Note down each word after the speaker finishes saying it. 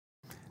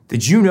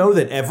Did you know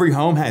that every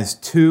home has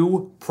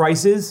two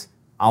prices?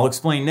 I'll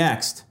explain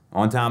next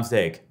on Tom's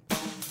Take.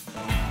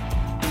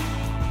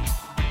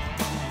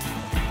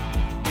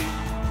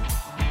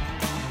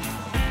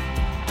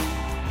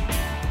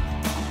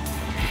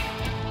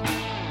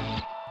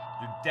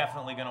 You're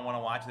definitely going to want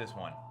to watch this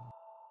one.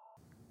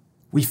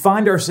 We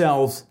find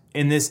ourselves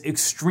in this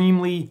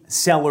extremely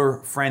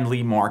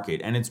seller-friendly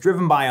market, and it's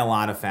driven by a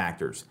lot of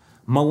factors.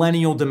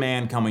 Millennial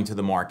demand coming to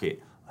the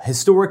market,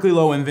 historically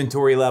low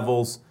inventory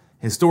levels,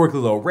 historically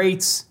low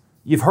rates.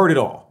 You've heard it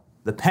all.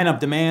 The pent-up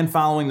demand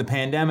following the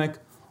pandemic,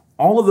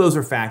 all of those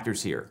are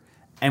factors here.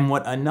 And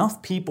what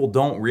enough people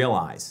don't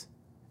realize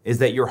is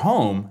that your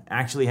home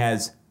actually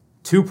has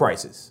two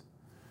prices.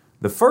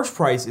 The first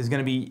price is going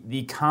to be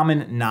the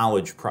common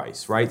knowledge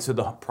price, right? So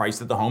the price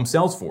that the home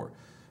sells for.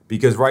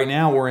 Because right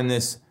now we're in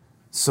this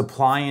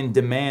supply and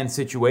demand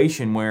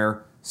situation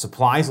where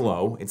supply's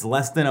low. It's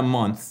less than a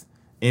month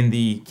in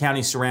the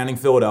counties surrounding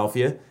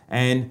Philadelphia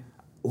and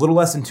a little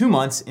less than 2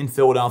 months in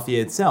Philadelphia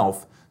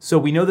itself. So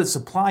we know that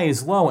supply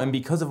is low, and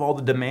because of all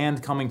the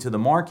demand coming to the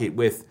market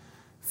with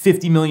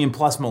 50 million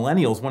plus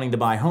millennials wanting to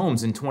buy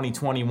homes in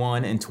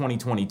 2021 and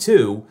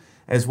 2022,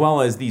 as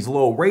well as these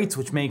low rates,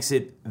 which makes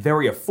it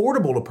very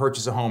affordable to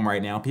purchase a home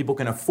right now. People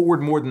can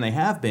afford more than they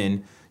have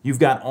been. You've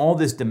got all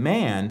this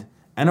demand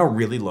and a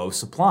really low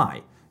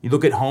supply. You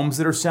look at homes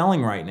that are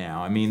selling right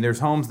now. I mean,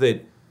 there's homes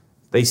that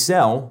they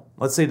sell.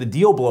 Let's say the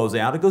deal blows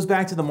out. It goes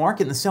back to the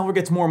market and the seller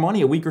gets more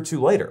money a week or two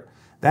later.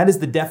 That is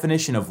the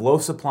definition of low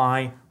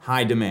supply,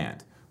 high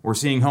demand. We're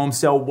seeing homes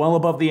sell well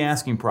above the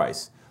asking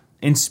price.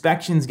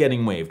 Inspections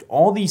getting waived.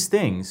 All these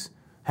things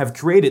have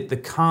created the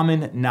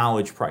common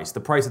knowledge price, the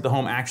price that the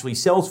home actually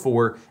sells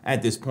for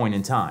at this point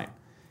in time.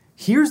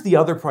 Here's the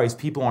other price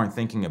people aren't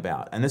thinking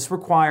about, and this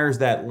requires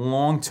that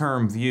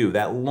long-term view,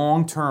 that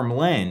long-term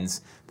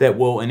lens that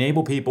will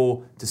enable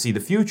people to see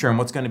the future and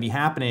what's going to be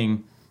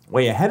happening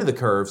way ahead of the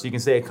curve, so you can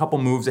say a couple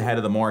moves ahead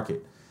of the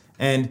market.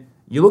 And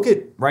you look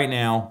at right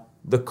now,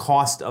 the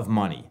cost of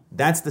money.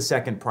 That's the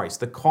second price,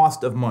 the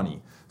cost of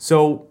money.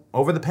 So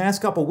over the past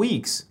couple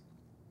weeks,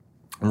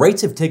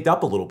 rates have ticked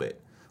up a little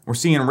bit. We're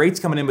seeing rates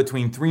coming in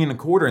between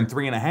 3.25% and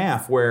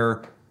 3.5%,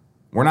 where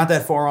we're not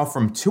that far off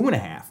from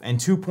 2.5% and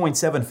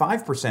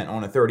 2.75%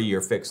 on a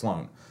 30-year fixed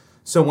loan.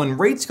 So when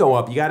rates go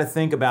up, you got to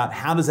think about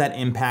how does that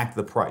impact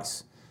the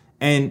price?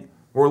 And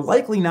we're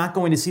likely not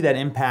going to see that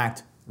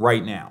impact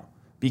right now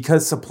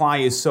because supply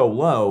is so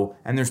low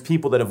and there's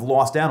people that have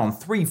lost out on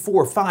 3,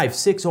 4, 5,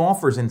 6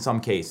 offers in some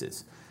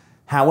cases.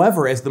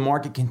 However, as the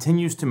market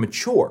continues to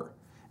mature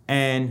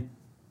and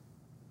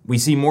we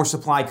see more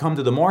supply come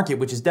to the market,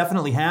 which is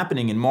definitely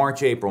happening in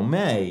March, April,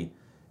 May,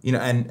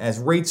 and as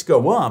rates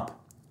go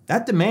up,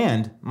 that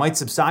demand might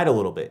subside a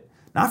little bit.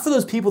 Not for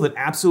those people that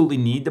absolutely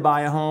need to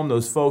buy a home,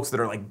 those folks that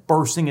are like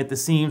bursting at the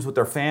seams with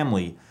their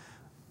family.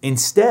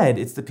 Instead,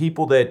 it's the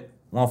people that,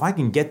 well, if I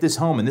can get this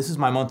home and this is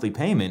my monthly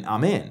payment,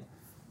 I'm in.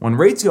 When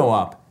rates go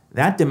up,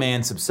 that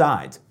demand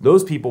subsides.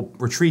 Those people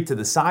retreat to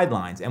the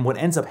sidelines. And what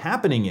ends up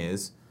happening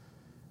is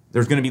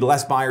there's going to be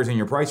less buyers in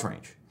your price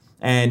range.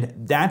 And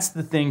that's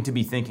the thing to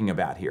be thinking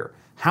about here.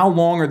 How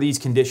long are these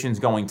conditions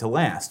going to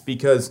last?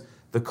 Because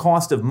the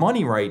cost of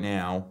money right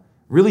now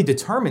really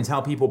determines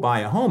how people buy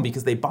a home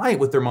because they buy it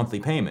with their monthly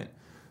payment.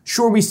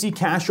 Sure, we see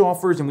cash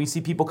offers and we see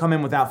people come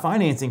in without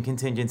financing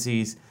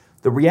contingencies.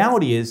 The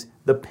reality is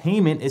the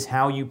payment is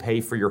how you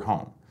pay for your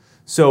home.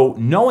 So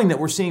knowing that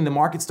we're seeing the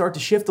market start to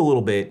shift a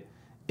little bit,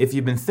 if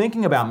you've been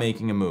thinking about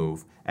making a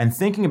move and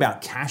thinking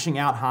about cashing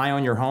out high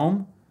on your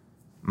home,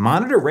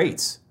 monitor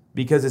rates.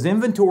 Because as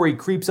inventory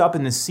creeps up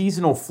in the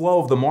seasonal flow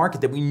of the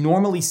market that we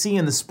normally see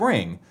in the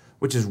spring,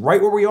 which is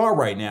right where we are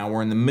right now,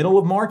 we're in the middle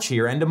of March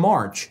here, end of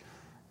March,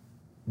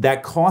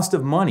 that cost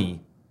of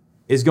money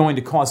is going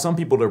to cause some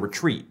people to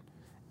retreat.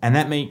 And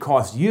that may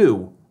cost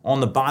you on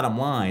the bottom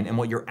line and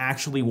what you're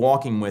actually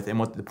walking with and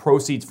what the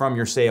proceeds from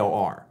your sale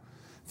are.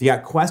 If you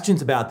got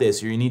questions about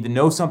this or you need to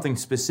know something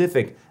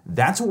specific,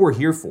 that's what we're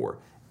here for.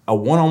 A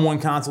one-on-one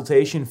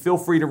consultation. Feel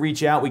free to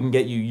reach out. We can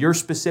get you your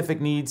specific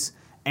needs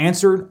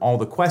answered, all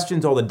the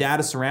questions, all the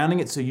data surrounding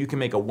it so you can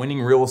make a winning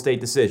real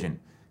estate decision.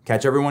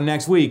 Catch everyone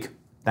next week.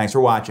 Thanks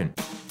for watching.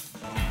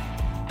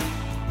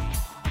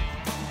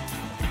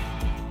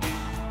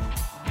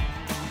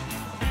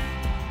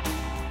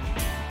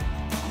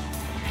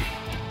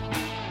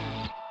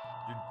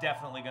 You're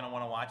definitely going to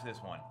want to watch this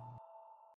one.